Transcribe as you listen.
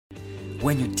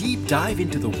When you deep dive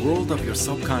into the world of your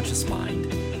subconscious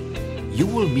mind, you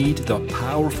will meet the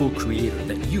powerful creator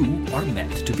that you are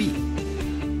meant to be.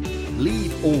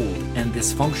 Leave old and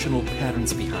dysfunctional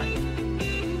patterns behind.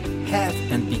 Have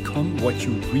and become what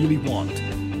you really want,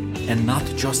 and not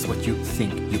just what you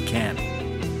think you can.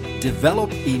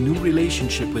 Develop a new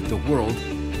relationship with the world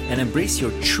and embrace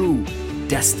your true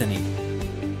destiny.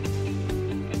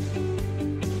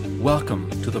 Welcome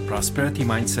to the Prosperity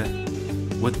Mindset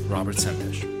with Robert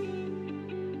Sentesh.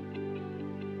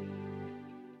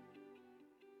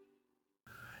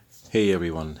 Hey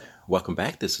everyone, welcome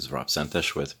back. This is Rob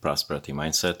Sentesh with Prosperity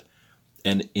Mindset.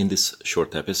 And in this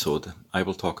short episode, I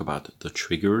will talk about the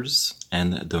triggers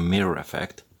and the mirror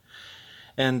effect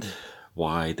and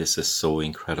why this is so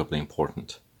incredibly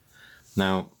important.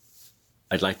 Now,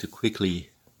 I'd like to quickly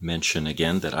mention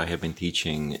again that I have been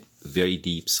teaching very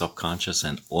deep subconscious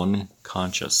and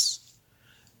unconscious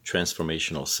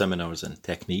transformational seminars and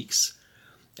techniques,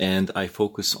 and I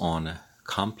focus on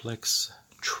complex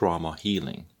trauma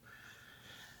healing.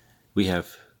 We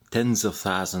have tens of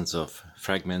thousands of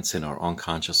fragments in our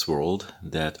unconscious world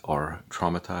that are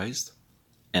traumatized,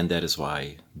 and that is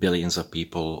why billions of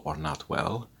people are not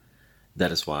well.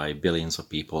 That is why billions of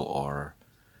people are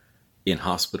in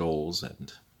hospitals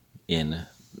and in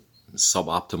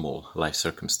suboptimal life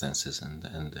circumstances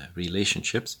and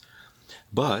relationships.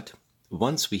 But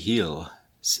once we heal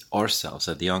ourselves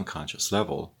at the unconscious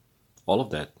level, all of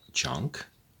that junk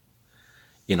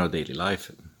in our daily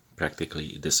life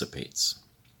practically dissipates.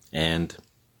 And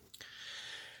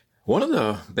one of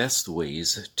the best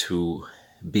ways to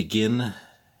begin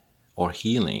our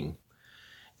healing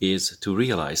is to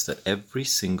realize that every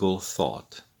single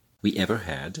thought we ever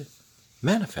had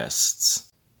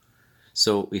manifests.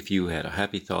 So if you had a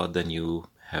happy thought, then you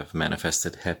have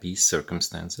manifested happy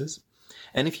circumstances.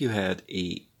 And if you had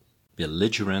a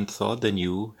belligerent thought, then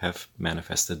you have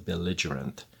manifested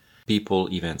belligerent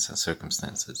people, events, and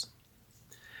circumstances.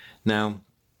 Now,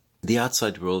 the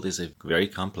outside world is a very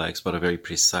complex but a very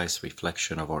precise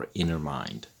reflection of our inner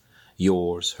mind.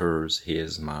 Yours, hers,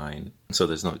 his, mine. So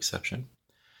there's no exception.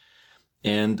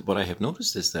 And what I have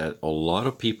noticed is that a lot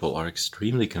of people are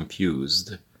extremely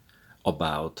confused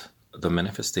about the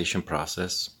manifestation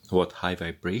process, what high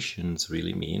vibrations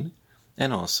really mean,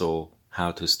 and also how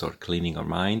to start cleaning our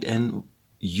mind and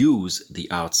use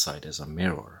the outside as a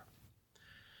mirror.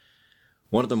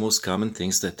 One of the most common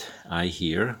things that I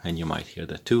hear, and you might hear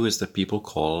that too, is that people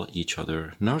call each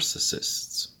other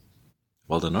narcissists.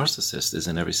 Well, the narcissist is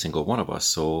in every single one of us,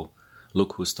 so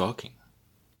look who's talking.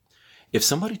 If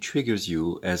somebody triggers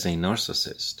you as a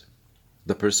narcissist,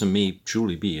 the person may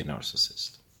truly be a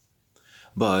narcissist.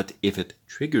 But if it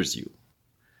triggers you,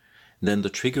 then the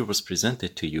trigger was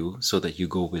presented to you so that you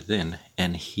go within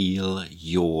and heal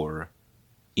your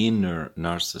inner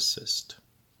narcissist.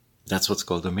 That's what's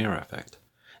called the mirror effect.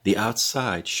 The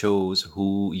outside shows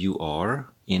who you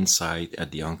are inside at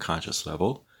the unconscious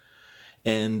level.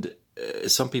 And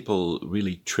some people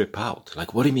really trip out.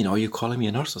 Like, what do you mean? Are you calling me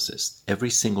a narcissist?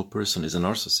 Every single person is a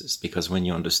narcissist, because when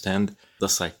you understand the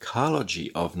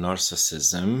psychology of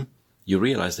narcissism, you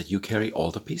realize that you carry all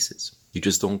the pieces. You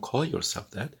just don't call yourself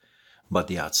that. But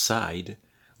the outside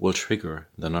will trigger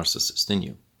the narcissist in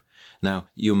you. Now,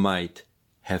 you might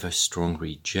have a strong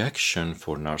rejection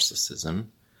for narcissism,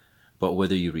 but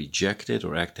whether you reject it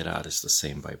or act it out is the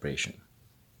same vibration.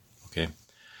 Okay?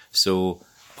 So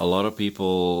a lot of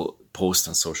people post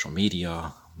on social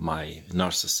media, my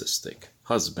narcissistic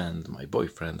husband, my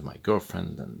boyfriend, my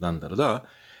girlfriend, and da-da-da-da,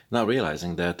 not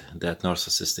realizing that that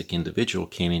narcissistic individual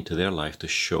came into their life to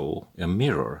show a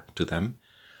mirror to them,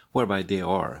 whereby they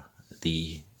are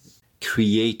the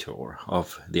creator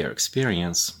of their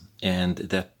experience, and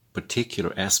that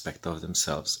particular aspect of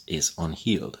themselves is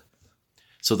unhealed.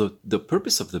 So the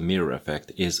purpose of the mirror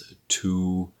effect is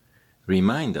to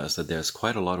remind us that there's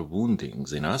quite a lot of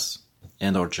woundings in us,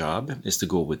 and our job is to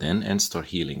go within and start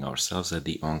healing ourselves at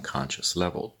the unconscious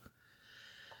level.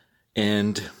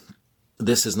 And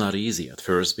this is not easy at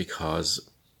first,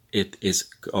 because it is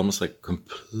almost like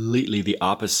completely the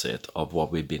opposite of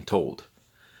what we've been told.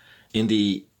 In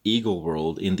the ego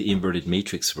world, in the inverted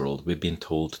matrix world, we've been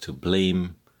told to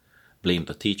blame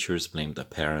the teachers, blame the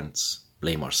parents,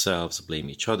 blame ourselves, blame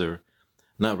each other,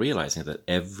 not realizing that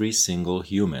every single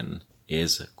human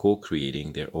is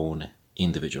co-creating their own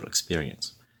individual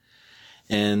experience.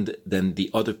 And then the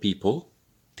other people,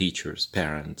 teachers,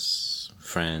 parents,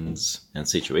 friends, and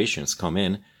situations come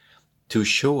in to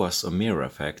show us a mirror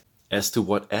effect as to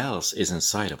what else is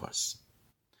inside of us.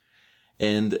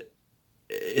 And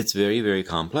it's very, very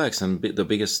complex. And the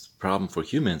biggest problem for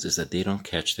humans is that they don't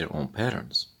catch their own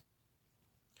patterns.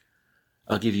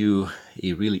 I'll give you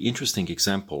a really interesting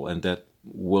example, and that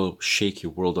will shake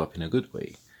your world up in a good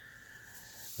way.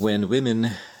 When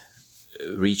women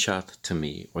reach out to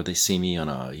me, or they see me on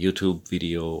a YouTube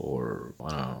video or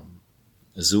on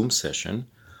a Zoom session,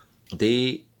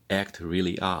 they act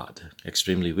really odd,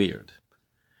 extremely weird.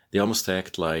 They almost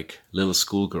act like little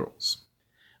schoolgirls.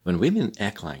 When women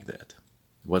act like that,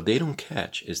 what they don't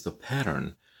catch is the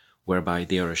pattern whereby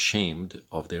they are ashamed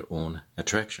of their own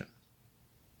attraction.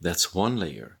 That's one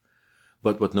layer.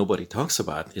 But what nobody talks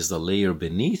about is the layer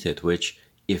beneath it, which,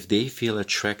 if they feel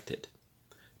attracted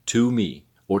to me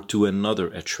or to another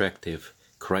attractive,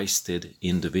 Christed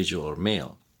individual or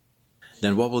male,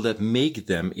 then what will that make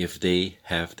them if they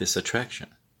have this attraction?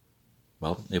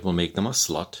 Well, it will make them a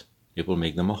slut, it will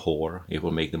make them a whore, it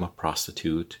will make them a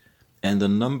prostitute, and a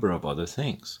number of other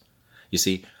things. You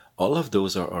see, all of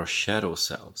those are our shadow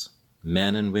selves.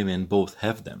 Men and women both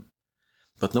have them,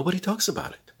 but nobody talks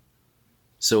about it.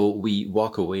 So we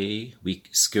walk away, we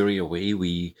scurry away,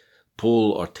 we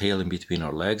pull our tail in between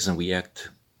our legs, and we act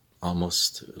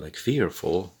almost like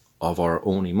fearful of our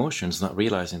own emotions, not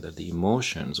realizing that the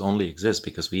emotions only exist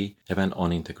because we have an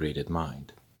unintegrated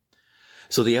mind.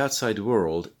 So the outside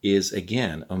world is,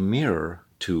 again, a mirror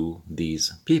to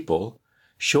these people,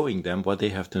 showing them what they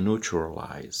have to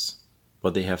neutralize,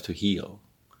 what they have to heal.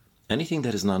 Anything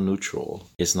that is not neutral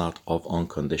is not of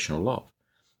unconditional love.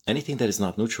 Anything that is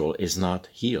not neutral is not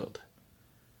healed.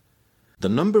 The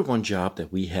number one job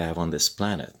that we have on this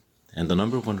planet, and the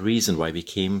number one reason why we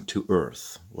came to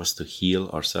Earth, was to heal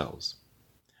ourselves.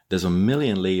 There's a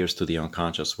million layers to the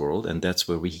unconscious world, and that's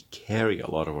where we carry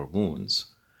a lot of our wounds.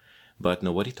 But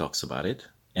nobody talks about it.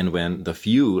 And when the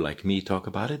few, like me, talk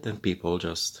about it, then people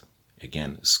just,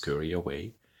 again, scurry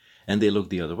away, and they look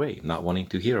the other way, not wanting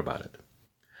to hear about it.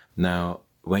 Now,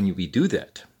 when we do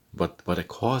that, what it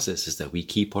causes is that we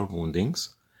keep our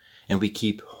woundings, and we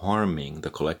keep harming the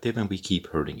collective, and we keep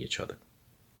hurting each other.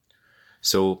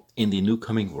 So in the new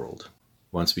coming world,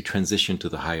 once we transition to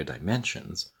the higher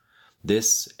dimensions,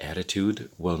 this attitude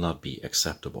will not be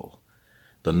acceptable.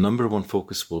 The number one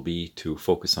focus will be to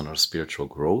focus on our spiritual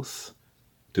growth,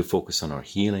 to focus on our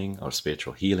healing, our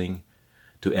spiritual healing,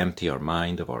 to empty our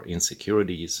mind of our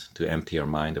insecurities, to empty our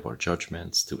mind of our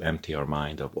judgments, to empty our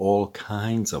mind of all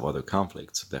kinds of other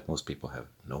conflicts that most people have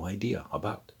no idea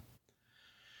about.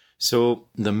 So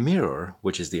the mirror,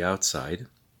 which is the outside,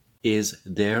 is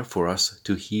there for us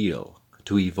to heal,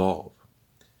 to evolve.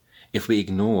 If we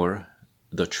ignore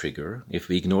the trigger, if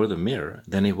we ignore the mirror,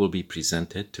 then it will be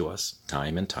presented to us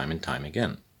time and time and time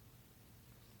again.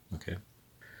 Okay?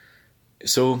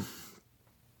 So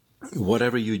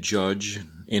whatever you judge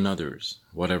in others,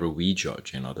 whatever we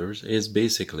judge in others, is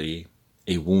basically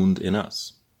a wound in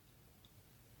us.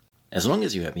 As long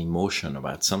as you have emotion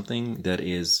about something that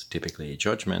is typically a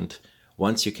judgment,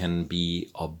 once you can be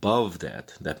above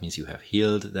that, that means you have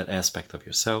healed that aspect of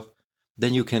yourself,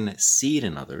 then you can see it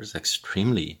in others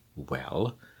extremely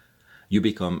well. You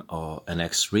become an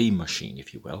X-ray machine,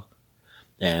 if you will,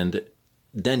 and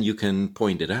then you can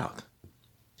point it out.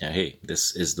 Hey,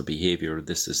 this is the behavior,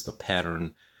 this is the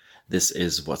pattern, this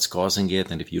is what's causing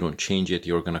it, and if you don't change it,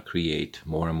 you're going to create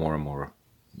more and more and more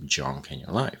junk in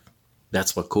your life.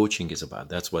 That's what coaching is about.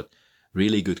 That's what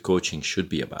really good coaching should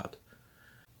be about.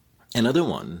 Another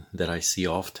one that I see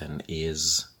often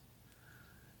is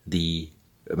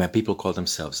when people call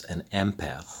themselves an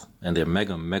empath, and they're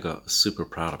mega super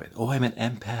proud of it. Oh, I'm an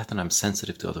empath and I'm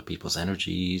sensitive to other people's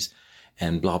energies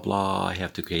and blah, blah. I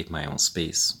have to create my own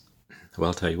space. Well,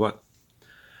 I'll tell you what.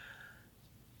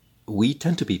 We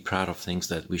tend to be proud of things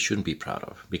that we shouldn't be proud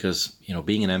of because,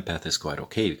 being an empath is quite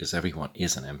okay because everyone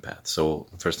is an empath. So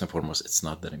first and foremost, it's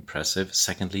not that impressive.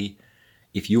 Secondly,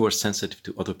 if you are sensitive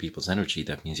to other people's energy,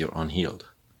 that means you're unhealed.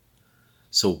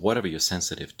 So whatever you're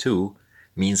sensitive to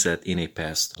means that in a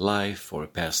past life or a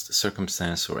past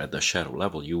circumstance or at the shadow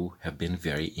level, you have been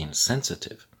very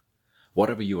insensitive.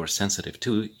 Whatever you are sensitive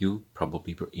to, you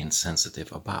probably were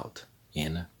insensitive about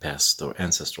in past or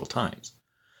ancestral times.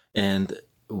 And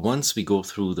once we go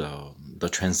through the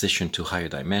transition to higher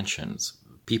dimensions,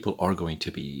 people are going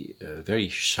to be very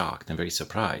shocked and very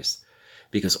surprised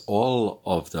because all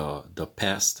of the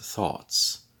past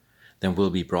thoughts then will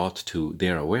be brought to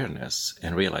their awareness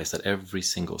and realize that every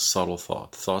single subtle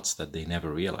thoughts that they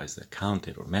never realized that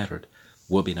counted or mattered,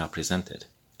 will be now presented.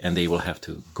 And they will have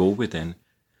to go within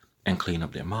and clean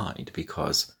up their mind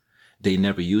because they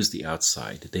never used the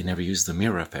outside. They never used the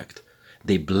mirror effect.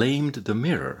 They blamed the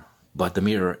mirror, but the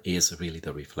mirror is really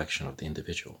the reflection of the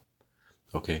individual.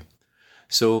 Okay?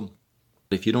 So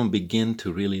if you don't begin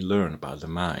to really learn about the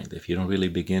mind, if you don't really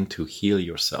begin to heal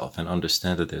yourself and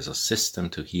understand that there's a system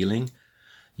to healing,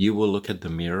 You will look at the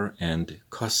mirror and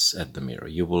cuss at the mirror.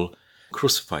 You will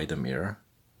crucify the mirror,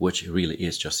 which really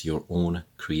is just your own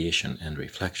creation and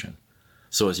reflection.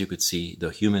 So as you could see, the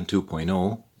human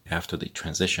 2.0 after the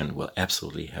transition will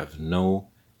absolutely have no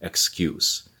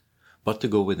excuse but to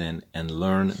go within and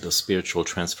learn the spiritual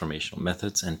transformational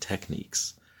methods and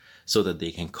techniques so that they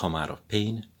can come out of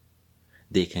pain,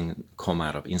 they can come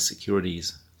out of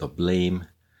insecurities, the blame,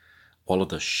 all of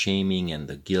the shaming and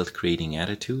the guilt-creating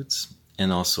attitudes,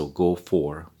 and also go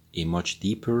for a much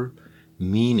deeper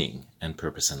meaning and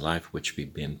purpose in life, which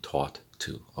we've been taught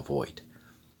to avoid.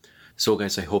 So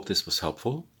guys, I hope this was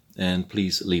helpful, and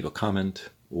please leave a comment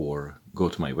or go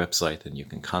to my website and you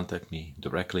can contact me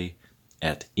directly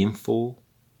at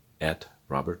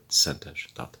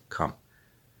info@robertsentesh.com.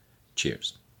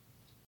 Cheers.